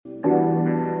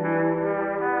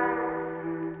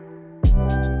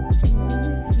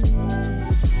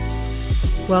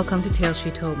Welcome to Tales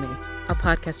She Told Me, a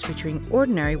podcast featuring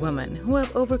ordinary women who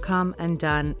have overcome and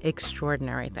done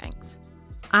extraordinary things.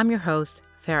 I'm your host,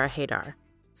 Farah Haydar.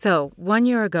 So, 1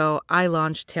 year ago, I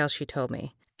launched Tales She Told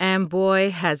Me, and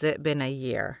boy, has it been a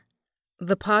year.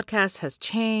 The podcast has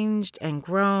changed and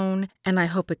grown, and I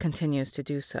hope it continues to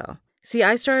do so. See,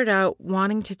 I started out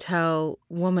wanting to tell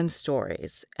women's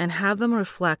stories and have them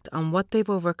reflect on what they've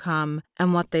overcome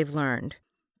and what they've learned.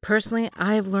 Personally,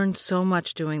 I have learned so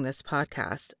much doing this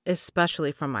podcast,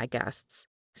 especially from my guests.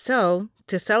 So,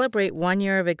 to celebrate 1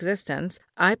 year of existence,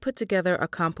 I put together a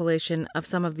compilation of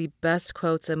some of the best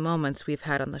quotes and moments we've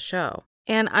had on the show.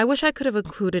 And I wish I could have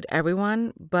included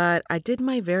everyone, but I did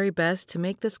my very best to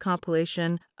make this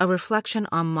compilation a reflection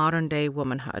on modern-day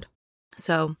womanhood.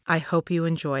 So, I hope you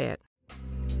enjoy it.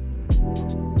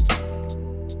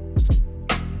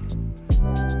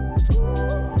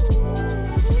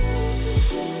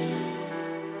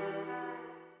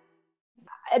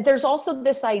 There's also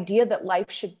this idea that life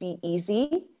should be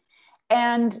easy,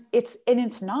 and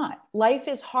it's not. Life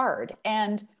is hard,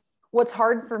 and what's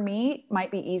hard for me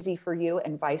might be easy for you,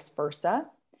 and vice versa.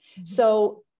 Mm-hmm.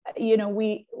 So,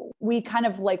 we kind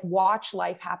of like watch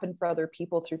life happen for other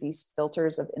people through these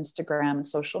filters of Instagram,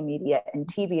 social media, and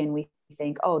TV, and we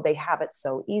think, oh, they have it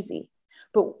so easy,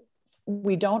 but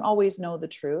we don't always know the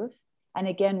truth. And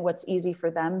again, what's easy for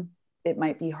them, it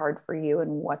might be hard for you,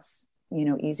 and what's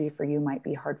easy for you might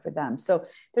be hard for them. So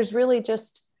there's really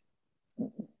just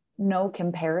no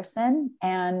comparison.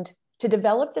 And to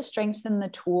develop the strengths and the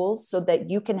tools so that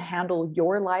you can handle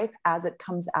your life as it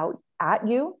comes out at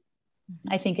you,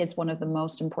 I think is one of the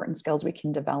most important skills we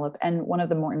can develop, and one of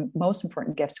the most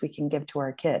important gifts we can give to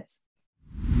our kids.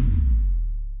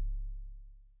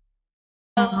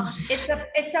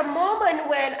 It's a moment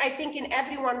when I think in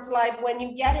everyone's life, when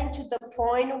you get into the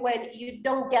point when you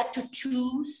don't get to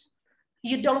choose,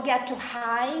 you don't get to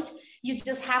hide. You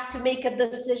just have to make a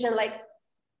decision. Like,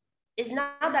 it's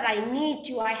not that I need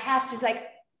to, I have to. It's like,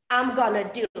 I'm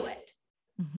gonna do it.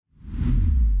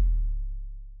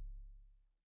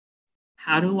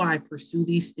 How do I pursue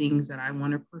these things that I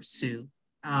want to pursue,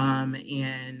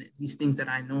 and these things that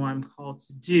I know I'm called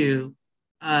to do,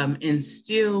 and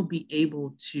still be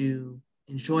able to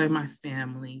enjoy my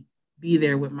family, be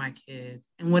there with my kids?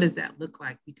 And what does that look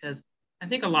like? Because I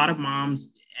think a lot of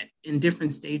moms in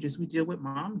different stages, we deal with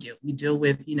mom guilt. We deal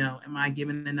with, am I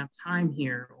giving enough time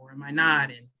here, or am I not?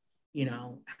 And,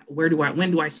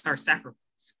 when do I start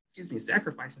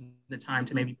sacrificing the time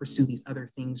to maybe pursue these other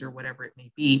things or whatever it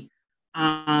may be.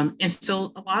 And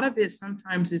so a lot of it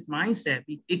sometimes is mindset.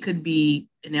 It could be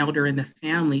an elder in the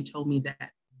family told me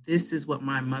that this is what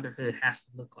my motherhood has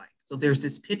to look like. So there's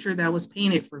this picture that was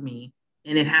painted for me,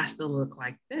 and it has to look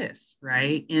like this,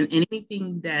 right? And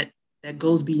anything that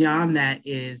goes beyond that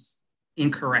is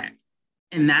incorrect.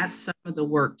 And that's some of the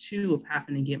work too of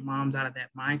having to get moms out of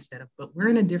that mindset of, but we're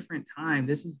in a different time.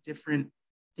 This is different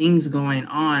things going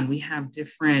on. We have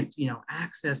different,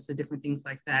 access to different things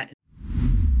like that.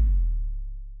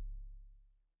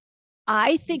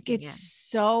 I think it's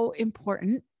so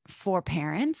important for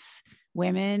parents,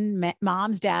 women,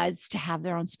 moms, dads, to have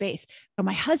their own space. So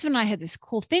my husband and I had this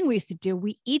cool thing we used to do.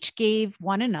 We each gave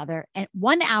one another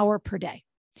 1 hour per day.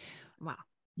 Wow.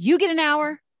 You get an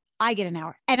hour, I get an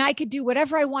hour, and I could do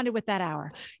whatever I wanted with that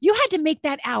hour. You had to make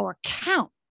that hour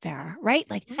count, Farah, right?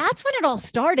 Like that's when it all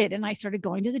started. And I started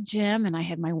going to the gym, and I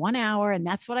had my 1 hour, and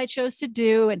that's what I chose to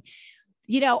do. And,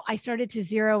 I started to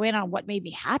zero in on what made me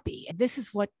happy. And this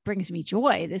is what brings me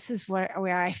joy. This is where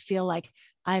I feel like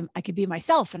I could be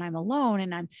myself, and I'm alone,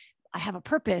 and I have a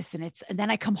purpose. And then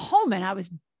I come home, and I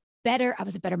was better. I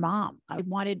was a better mom. I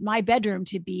wanted my bedroom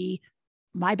to be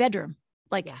my bedroom.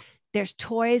 There's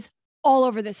toys all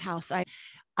over this house.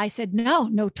 I said,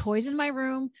 no toys in my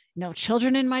room, no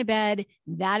children in my bed.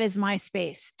 That is my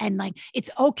space. And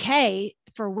it's okay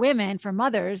for women, for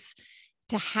mothers,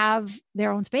 to have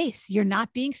their own space. You're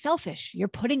not being selfish. You're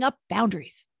putting up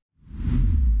boundaries.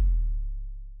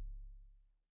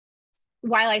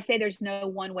 While I say there's no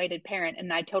one way to parent,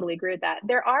 and I totally agree with that,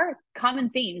 there are common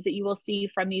themes that you will see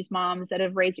from these moms that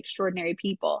have raised extraordinary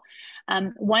people.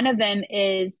 One of them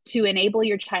is to enable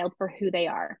your child for who they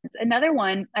are. Another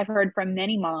one I've heard from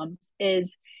many moms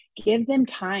is give them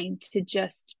time to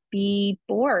just be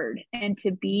bored and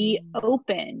to be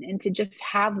open and to just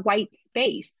have white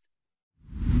space.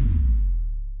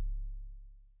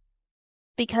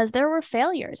 Because there were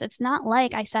failures. It's not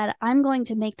like I said, I'm going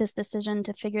to make this decision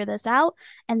to figure this out,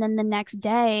 and then the next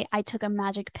day I took a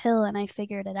magic pill and I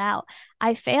figured it out.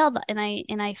 I failed, and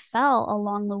I fell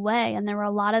along the way, and there were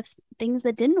a lot of things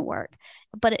that didn't work,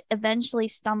 but eventually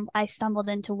I stumbled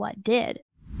into what did.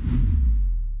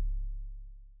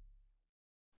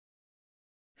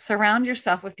 surround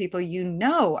yourself with people you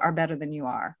know are better than you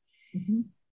are,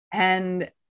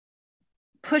 and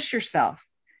push yourself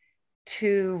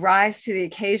to rise to the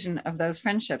occasion of those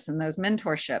friendships and those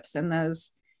mentorships and those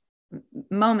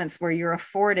moments where you're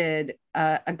afforded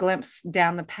a glimpse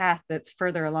down the path that's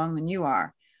further along than you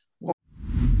are.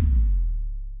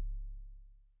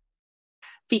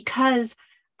 Because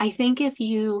I think if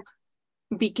you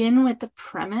begin with the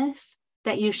premise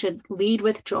that you should lead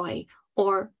with joy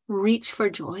or reach for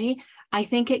joy, I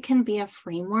think it can be a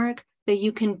framework that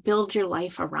you can build your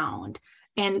life around.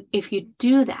 And if you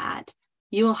do that,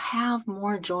 you'll have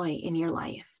more joy in your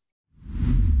life.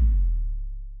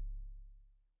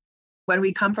 When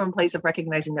we come from a place of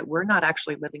recognizing that we're not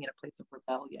actually living in a place of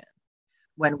rebellion,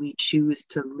 when we choose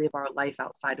to live our life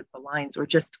outside of the lines or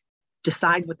just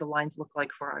decide what the lines look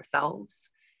like for ourselves,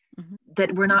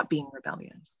 that we're not being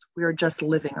rebellious. We're just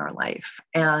living our life.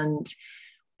 And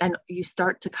you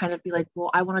start to kind of be like, well,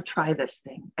 I want to try this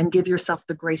thing, and give yourself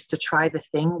the grace to try the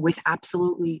thing with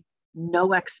absolutely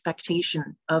no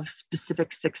expectation of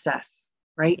specific success,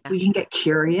 right? Yeah. We can get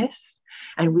curious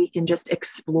and we can just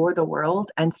explore the world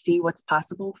and see what's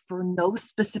possible for no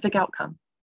specific outcome.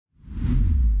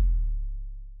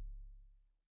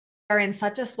 Are in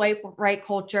such a swipe right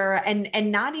culture,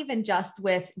 and not even just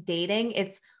with dating,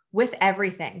 it's with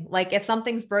everything. Like if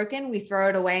something's broken, we throw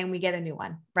it away and we get a new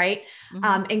one, right?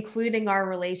 Including our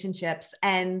relationships.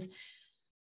 And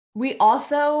we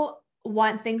also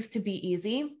want things to be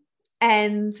easy.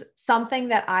 And something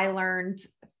that I learned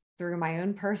through my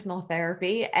own personal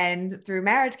therapy and through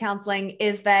marriage counseling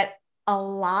is that a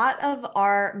lot of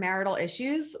our marital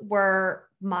issues were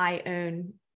my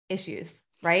own issues,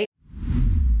 right?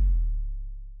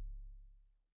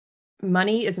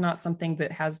 Money is not something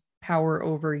that has power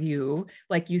over you.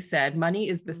 Like you said, money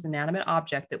is this inanimate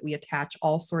object that we attach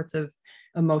all sorts of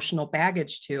emotional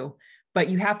baggage to. But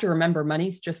you have to remember,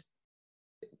 money's just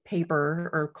paper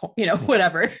or,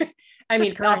 whatever. I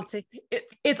mean, currency.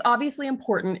 It's obviously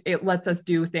important. It lets us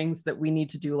do things that we need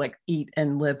to do, like eat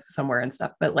and live somewhere and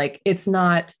stuff. But like, it's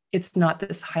not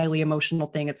this highly emotional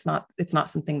thing. It's not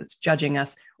something that's judging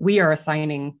us. We are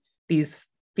assigning these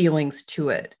feelings to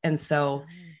it. And so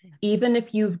even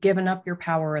if you've given up your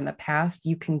power in the past,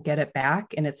 you can get it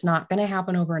back, and it's not going to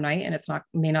happen overnight, and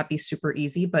may not be super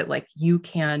easy, but like you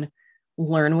can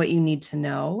learn what you need to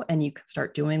know, and you can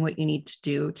start doing what you need to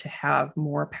do to have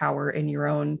more power in your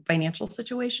own financial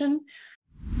situation.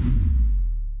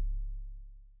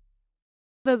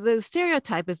 The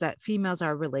stereotype is that females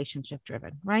are relationship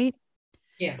driven, right?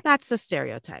 Yeah. That's the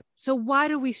stereotype. So why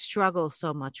do we struggle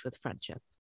so much with friendship?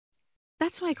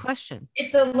 That's my question.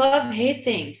 It's a love-hate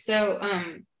thing. So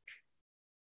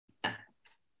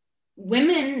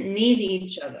women need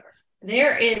each other.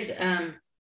 There is, I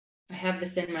have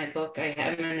this in my book.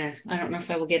 I don't know if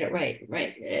I will get it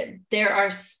right. There are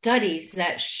studies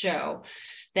that show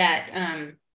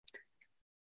that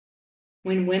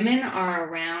when women are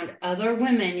around other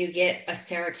women, you get a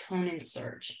serotonin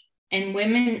surge. And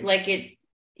women, like it,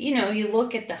 you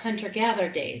look at the hunter-gatherer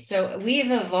days. So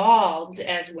we've evolved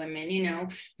as women,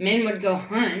 men would go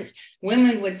hunt,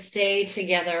 women would stay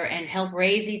together and help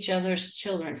raise each other's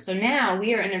children. So now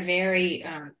we are in a very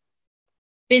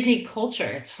busy culture.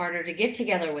 It's harder to get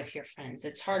together with your friends.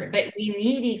 It's harder, but we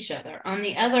need each other. On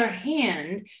the other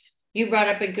hand, you brought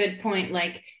up a good point,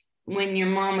 like when your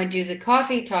mom would do the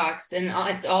coffee talks and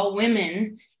it's all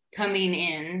women coming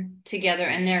in together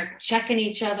and they're checking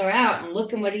each other out and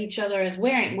looking what each other is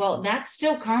wearing. Well, that's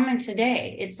still common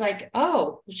today. It's like,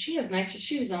 oh, she has nicer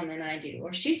shoes on than I do,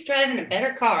 or she's driving a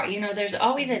better car. There's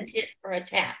always a tit for a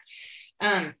tat.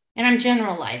 And I'm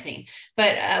generalizing,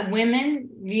 but women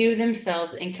view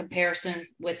themselves in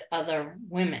comparisons with other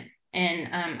women. And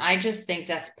I just think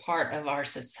that's part of our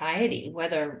society,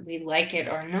 whether we like it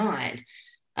or not.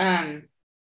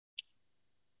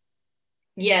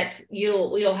 Yet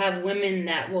you'll have women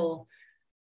that will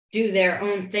do their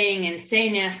own thing and say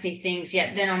nasty things.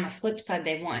 Yet then on the flip side,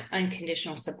 they want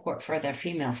unconditional support for their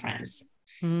female friends.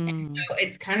 And so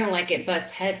it's kind of like it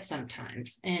butts heads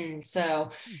sometimes. And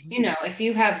so, if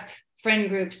you have friend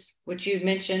groups, which you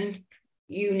mentioned,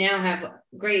 you now have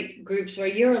great groups where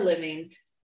you're living.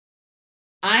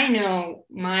 I know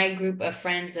my group of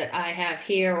friends that I have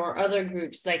here or other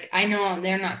groups, like I know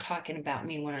they're not talking about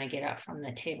me when I get up from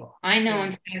the table. I know,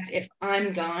 in fact, if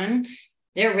I'm gone,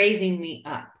 they're raising me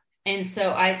up. And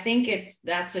so I think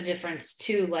that's a difference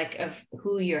too, like of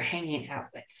who you're hanging out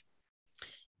with.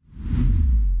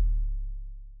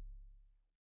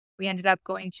 We ended up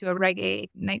going to a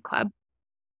reggae nightclub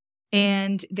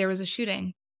and there was a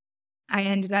shooting. I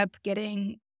ended up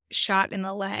getting shot in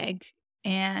the leg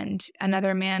and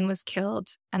another man was killed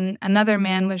and another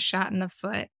man was shot in the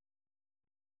foot.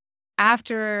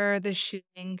 After the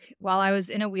shooting, while I was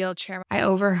in a wheelchair, I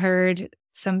overheard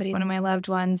somebody, one of my loved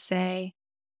ones, say,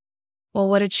 well,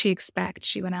 what did she expect?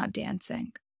 She went out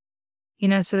dancing.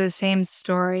 So the same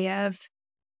story of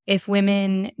if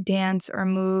women dance or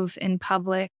move in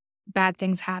public, bad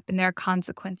things happen, there are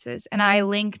consequences. And I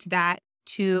linked that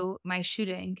to my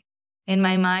shooting in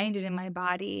my mind and in my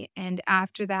body. And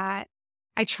after that,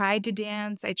 I tried to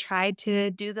dance. I tried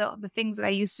to do the things that I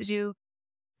used to do,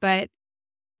 but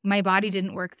my body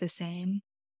didn't work the same.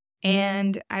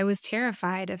 And I was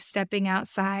terrified of stepping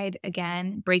outside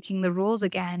again, breaking the rules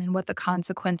again, and what the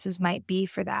consequences might be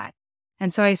for that.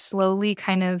 And so I slowly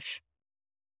kind of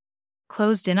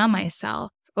closed in on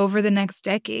myself over the next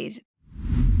decade.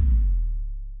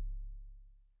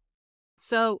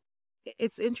 So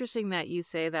it's interesting that you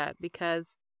say that,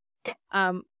 because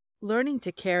learning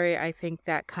to carry, I think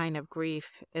that kind of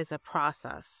grief is a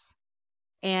process.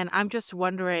 And I'm just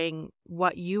wondering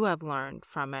what you have learned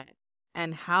from it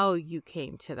and how you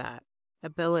came to that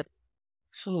ability.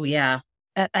 Oh, yeah.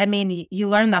 I mean, you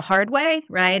learn the hard way,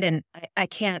 right? And I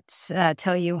can't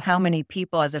tell you how many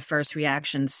people as a first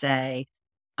reaction say,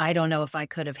 I don't know if I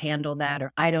could have handled that,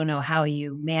 or I don't know how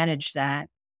you manage that.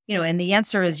 And the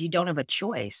answer is you don't have a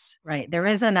choice, right? There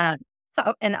isn't an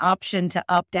option to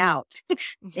opt out.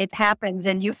 It happens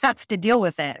and you have to deal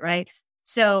with it, right?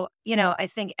 So, I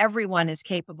think everyone is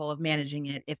capable of managing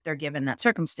it if they're given that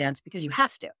circumstance, because you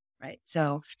have to, right?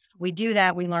 So we do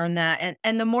that, we learn that.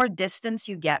 And the more distance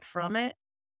you get from it,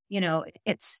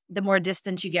 it's the more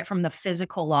distance you get from the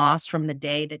physical loss, from the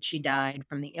day that she died,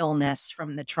 from the illness,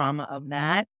 from the trauma of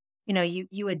that,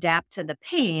 you adapt to the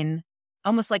pain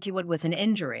almost like you would with an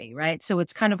injury, right? So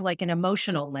it's kind of like an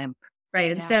emotional limp, right?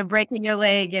 Yeah. Instead of breaking your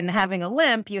leg and having a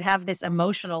limp, you have this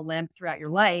emotional limp throughout your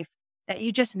life that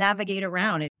you just navigate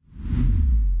around it.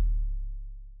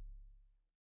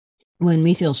 When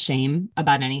we feel shame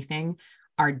about anything,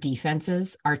 our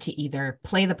defenses are to either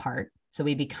play the part. So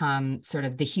we become sort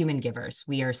of the human givers.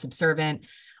 We are subservient.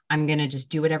 I'm going to just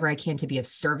do whatever I can to be of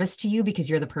service to you because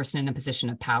you're the person in a position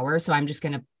of power. So I'm just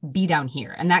going to be down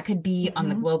here. And that could be on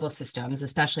the global systems,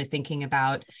 especially thinking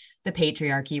about the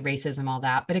patriarchy, racism, all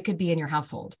that. But it could be in your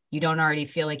household. You don't already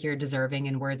feel like you're deserving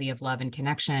and worthy of love and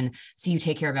connection. So you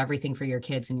take care of everything for your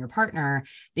kids and your partner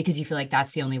because you feel like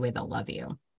that's the only way they'll love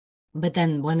you. But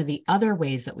then one of the other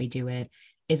ways that we do it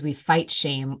is we fight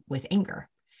shame with anger.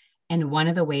 And one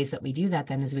of the ways that we do that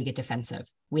then is we get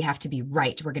defensive. We have to be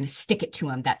right. We're going to stick it to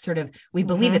them. That sort of, we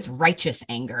believe it's righteous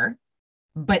anger,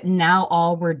 but now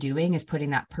all we're doing is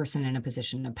putting that person in a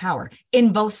position of power.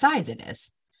 In both sides it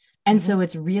is. And so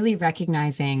it's really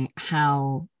recognizing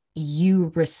how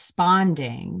you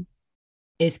responding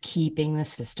is keeping the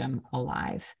system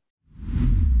alive.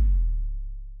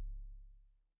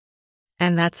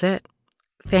 And that's it.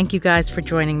 Thank you guys for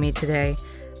joining me today.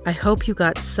 I hope you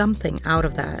got something out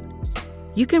of that.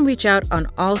 You can reach out on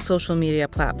all social media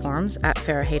platforms at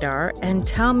Farah Haydar and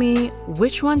tell me,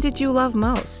 which one did you love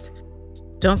most?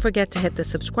 Don't forget to hit the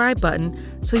subscribe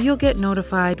button so you'll get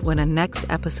notified when a next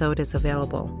episode is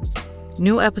available.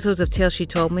 New episodes of Tales She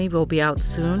Told Me will be out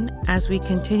soon as we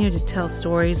continue to tell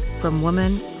stories from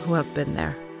women who have been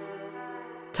there.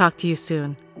 Talk to you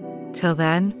soon. Till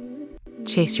then,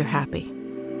 chase your happy.